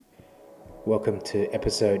Welcome to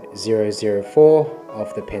episode 004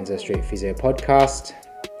 of the Penza Street Physio podcast.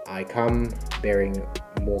 I come bearing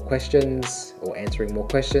more questions or answering more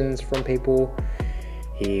questions from people.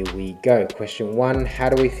 Here we go. Question 1, how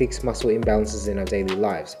do we fix muscle imbalances in our daily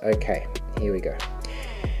lives? Okay, here we go.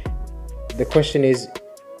 The question is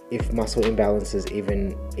if muscle imbalances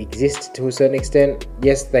even exist to a certain extent.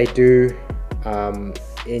 Yes, they do.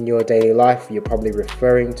 In your daily life, you're probably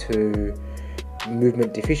referring to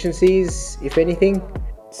movement deficiencies, if anything.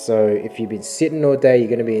 So if you've been sitting all day, you're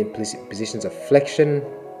going to be in positions of flexion.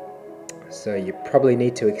 So you probably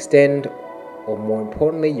need to extend, or more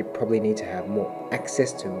importantly, you probably need to have more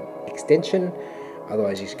access to extension.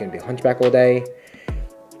 Otherwise, you're just going to be hunchback all day.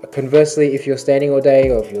 Conversely, if you're standing all day,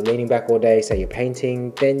 or if you're leaning back all day, say you're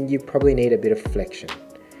painting, then you probably need a bit of flexion.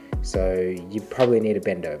 So you probably need to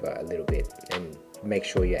bend over a little bit and make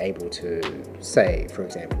sure you're able to, say, for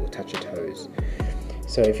example, touch your toes.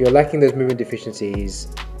 So if you're lacking those movement deficiencies,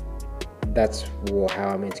 that's how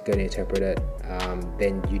I'm going to interpret it.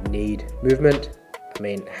 Then you need movement. I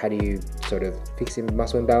mean, how do you sort of fix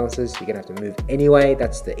muscle imbalances? You're going to have to move anyway.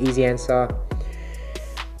 That's the easy answer.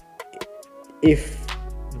 If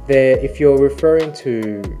you're referring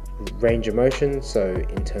to range of motion, so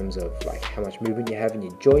in terms of like how much movement you have in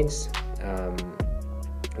your joints,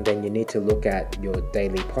 then you need to look at your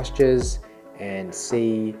daily postures and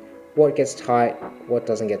see what gets tight, what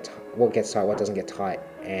gets tight, what doesn't get tight,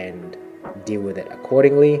 and deal with it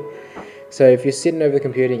accordingly. So if you're sitting over the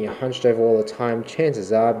computer and you're hunched over all the time,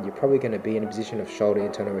 chances are you're probably going to be in a position of shoulder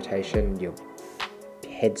internal rotation, your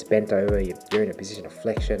head's bent over, you're in a position of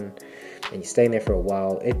flexion, and you're staying there for a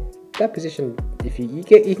while. That position, if you can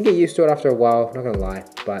get used to it after a while, not gonna lie,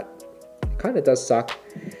 but it kind of does suck.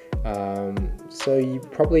 So you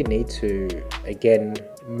probably need to, again,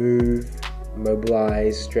 move,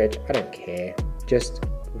 mobilize, stretch, I don't care. Just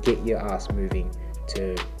get your ass moving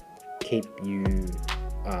to keep you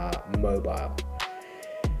mobile.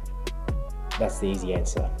 That's the easy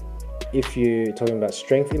answer. If you're talking about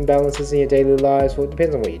strength imbalances in your daily lives, well, it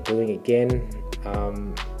depends on what you're doing. Again,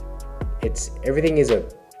 everything is a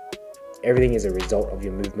result of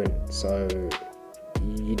your movement. So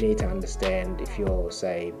you need to understand, if you're,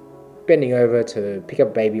 say, bending over to pick up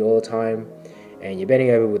a baby all the time, and you're bending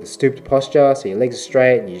over with a stooped posture, so your legs are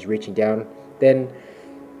straight and you're just reaching down, then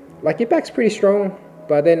like your back's pretty strong,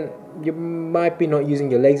 but then you might be not using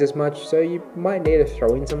your legs as much, so you might need to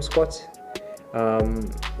throw in some squats,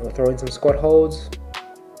 or throw in some squat holds,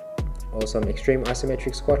 or some extreme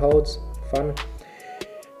isometric squat holds, fun,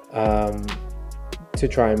 to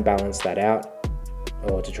try and balance that out,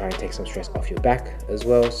 or to try and take some stress off your back as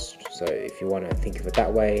well. So if you want to think of it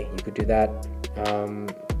that way, you could do that.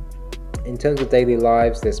 In terms of daily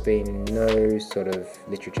lives, there's been no sort of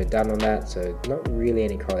literature done on that, so not really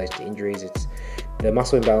any correlation to injuries. The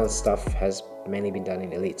muscle imbalance stuff has mainly been done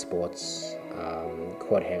in elite sports,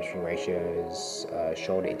 quad hamstring ratios,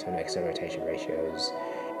 shoulder internal external rotation ratios,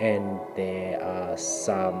 and there are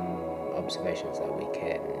some observations that we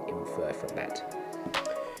can infer from that.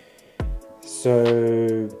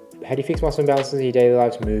 So how do you fix muscle imbalances in your daily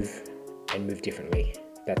lives? Move, and move differently.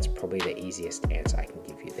 That's probably the easiest answer I can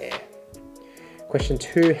give you there. Question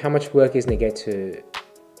 2, how much work is required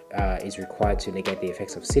to negate the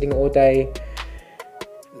effects of sitting all day?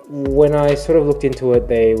 When I sort of looked into it,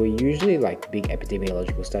 they were usually like big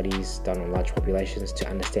epidemiological studies done on large populations to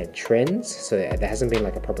understand trends. So there hasn't been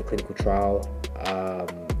like a proper clinical trial,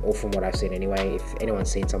 or from what I've seen anyway. If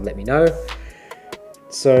anyone's seen some, let me know.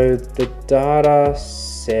 So the data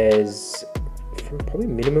says from probably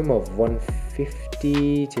minimum of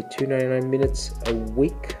 150 to 299 minutes a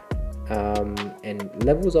week, and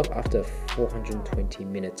levels off after 420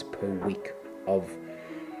 minutes per week of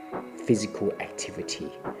physical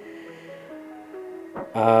activity.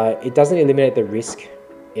 It doesn't eliminate the risk,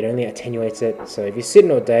 it only attenuates it. So if you're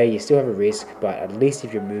sitting all day, you still have a risk, but at least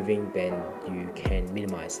if you're moving, then you can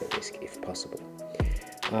minimize the risk if possible.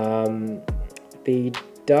 The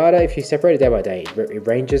data, if you separate it day by day, it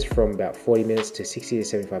ranges from about 40 minutes to 60 to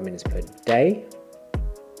 75 minutes per day.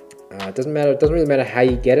 It doesn't really matter how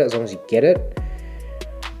you get it, as long as you get it.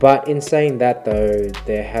 But in saying that though,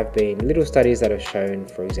 there have been little studies that have shown,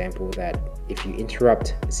 for example, that if you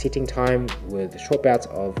interrupt sitting time with short bouts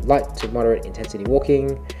of light to moderate intensity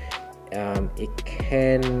walking, it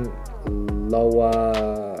can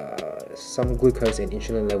lower some glucose and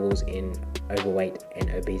insulin levels in overweight and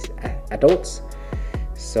obese adults.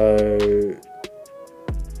 So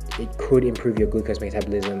it could improve your glucose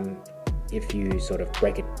metabolism if you sort of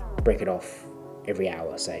break it off every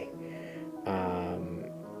hour, say.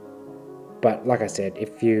 But like I said,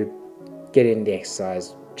 if you get in the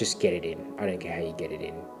exercise just get it in. I don't care how you get it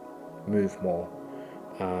in. Move more.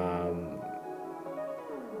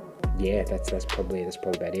 Yeah, that's probably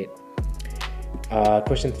about it.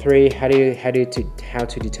 Question 3: How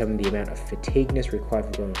to determine the amount of fatigueness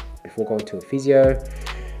required before going to a physio?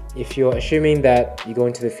 If you're assuming that you're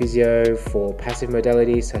going to the physio for passive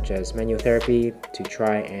modalities such as manual therapy to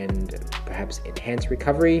try and perhaps enhance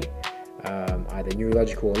recovery, either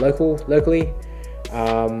neurological or locally,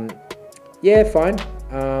 yeah, fine.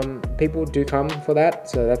 People do come for that,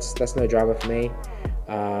 so that's no drama for me.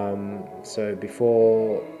 So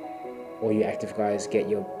before all you active guys get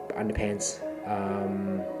your underpants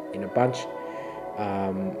in a bunch,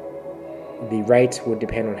 the rate would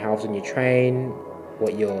depend on how often you train,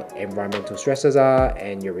 what your environmental stressors are,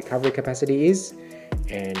 and your recovery capacity is.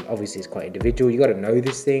 And obviously it's quite individual. You got to know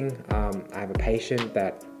this thing. I have a patient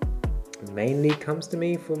that mainly comes to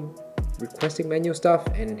me from requesting manual stuff,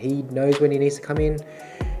 and he knows when he needs to come in,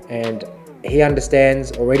 and he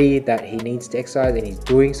understands already that he needs to exercise, and he's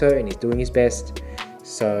doing so, and he's doing his best.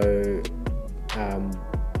 So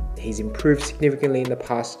he's improved significantly in the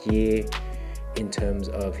past year in terms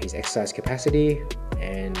of his exercise capacity,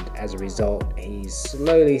 and as a result he's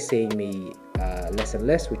slowly seeing me less and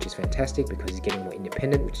less, which is fantastic because he's getting more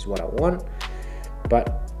independent, which is what I want.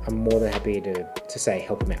 But I'm more than happy to say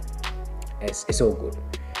help him out. It's all good.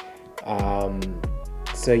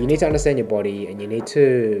 So you need to understand your body, and you need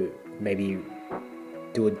to maybe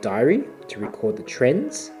do a diary to record the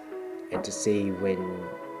trends and to see when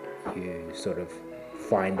you sort of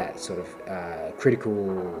find that sort of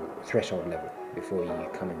critical threshold level before you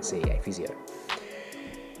come and see a physio.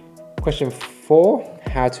 Question 4: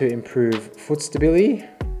 How to improve foot stability?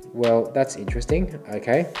 Well, that's interesting.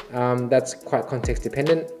 Okay, that's quite context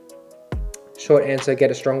dependent. Short answer: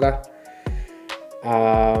 get it stronger.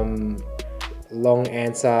 Long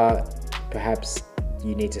answer: perhaps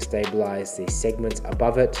you need to stabilize the segments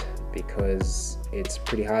above it, because it's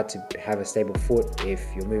pretty hard to have a stable foot if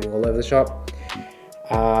you're moving all over the shop.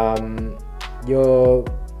 Your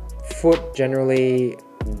foot generally,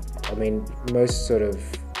 I mean, most sort of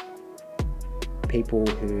people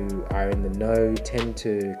who are in the know tend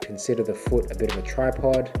to consider the foot a bit of a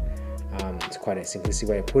tripod. It's quite a simplistic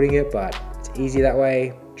way of putting it, but it's easy that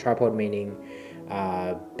way. Tripod meaning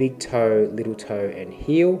big toe, little toe, and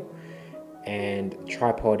heel, and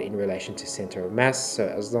tripod in relation to center of mass. So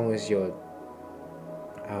as long as your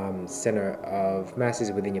center of mass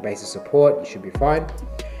is within your base of support, you should be fine.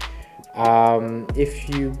 If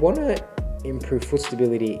you want to improve foot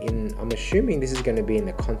stability I'm assuming this is going to be in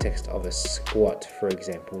the context of a squat, for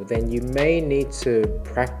example, then you may need to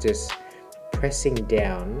practice pressing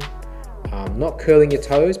down, not curling your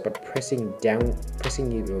toes, but pressing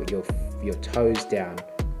your toes down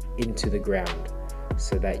into the ground,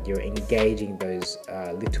 so that you're engaging those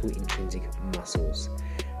little intrinsic muscles.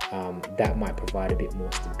 That might provide a bit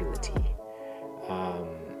more stability.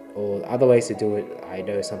 Or other ways to do it, I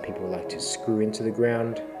know some people like to screw into the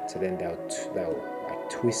ground, so then they'll like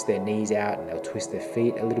twist their knees out and they'll twist their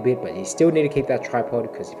feet a little bit, but you still need to keep that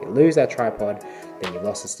tripod, because if you lose that tripod, then you've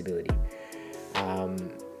lost the stability.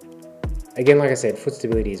 Again, like I said, foot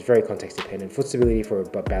stability is very context dependent. Foot stability for a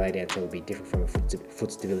ballet dancer will be different from a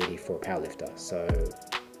foot stability for a powerlifter. So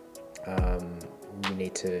you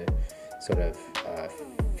need to sort of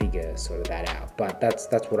figure sort of that out. But that's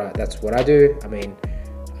what I do. I mean,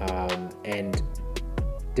 and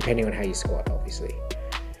depending on how you squat, obviously.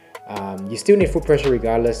 You still need foot pressure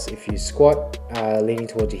regardless. If you squat leaning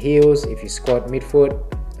towards your heels, if you squat midfoot,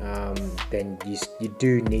 then you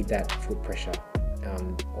do need that foot pressure,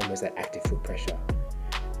 almost that active foot pressure.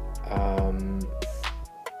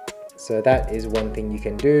 So that is one thing you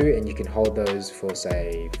can do, and you can hold those for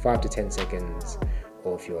say 5 to 10 seconds,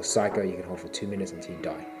 or if you're a psycho, you can hold for 2 minutes until you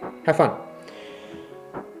die. Have fun.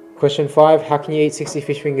 Question 5, how can you eat 60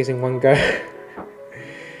 fish fingers in one go?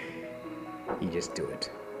 You just do it.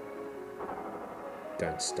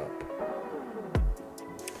 Don't stop.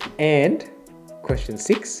 And question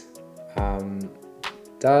 6,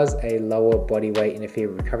 does a lower body weight interfere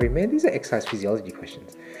with recovery? Man, these are exercise physiology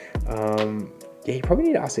questions. Yeah, you probably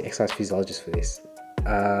need to ask an exercise physiologist for this.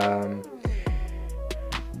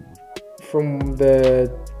 From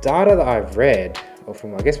the data that I've read, or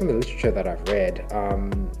from the literature that I've read,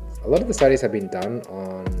 a lot of the studies have been done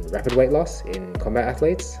on rapid weight loss in combat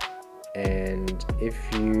athletes. And if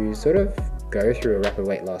you sort of go through a rapid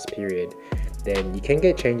weight loss period, then you can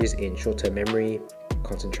get changes in short-term memory,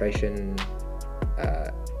 concentration,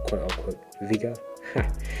 quote-unquote vigor,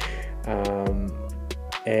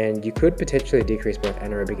 and you could potentially decrease both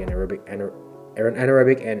anaerobic and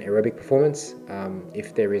aerobic performance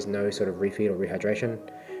if there is no sort of refeed or rehydration.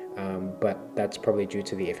 but that's probably due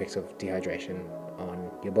to the effects of dehydration on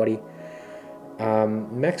your body.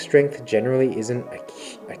 Max strength generally isn't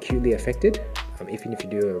acutely affected, even if you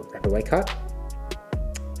do a rapid weight cut.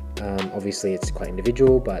 Obviously it's quite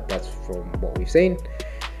individual, but that's from what we've seen.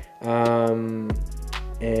 And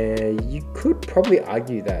you could probably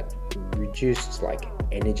argue that reduced like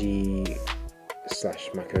energy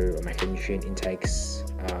 / macro or macronutrient intakes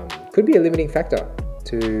could be a limiting factor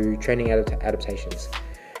to training adaptations,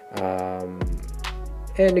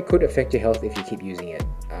 and it could affect your health if you keep using it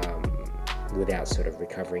without sort of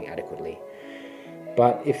recovering adequately.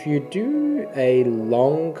 But if you do a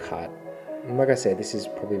long cut, like I said, this is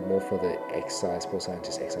probably more for the exercise sports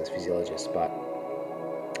scientists, exercise physiologists, but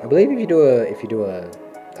I believe if you do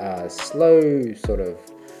a slow sort of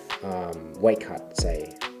weight cut,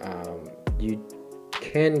 say, you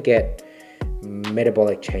can get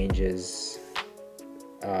metabolic changes,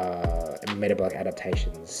 metabolic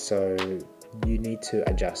adaptations. So you need to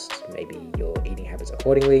adjust maybe your eating habits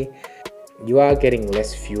accordingly. You are getting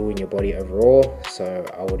less fuel in your body overall, so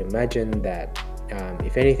I would imagine that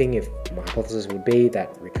if anything, if my hypothesis would be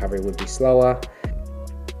that recovery would be slower,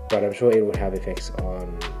 but I'm sure it would have effects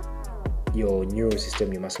on your neural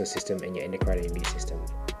system, your muscular system, and your endocrine and immune system,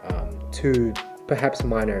 to perhaps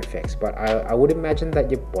minor effects. But I would imagine that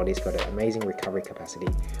your body's got an amazing recovery capacity,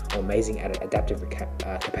 or amazing adaptive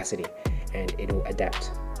capacity, and it'll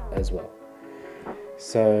adapt as well.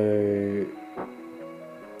 So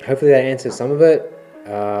hopefully that answers some of it.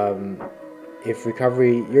 If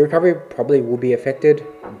your recovery probably will be affected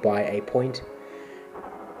by a point.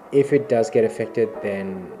 If it does get affected,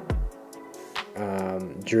 then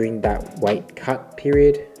during that weight cut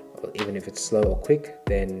period, or even if it's slow or quick,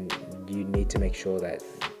 then you need to make sure that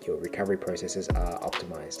your recovery processes are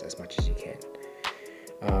optimized as much as you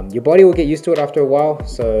can. Your body will get used to it after a while,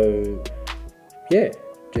 so yeah,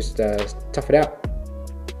 just tough it out.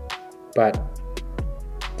 But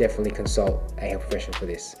definitely consult a health professional for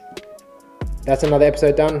this. That's another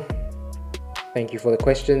episode done. Thank you for the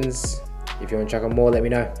questions. If you want to check on more, let me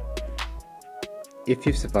know. If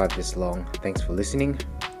you've survived this long, thanks for listening.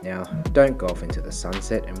 Now, don't go off into the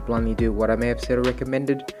sunset and blindly do what I may have said or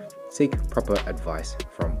recommended. Seek proper advice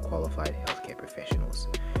from qualified healthcare professionals.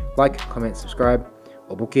 Like, comment, subscribe,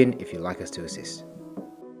 or book in if you'd like us to assist.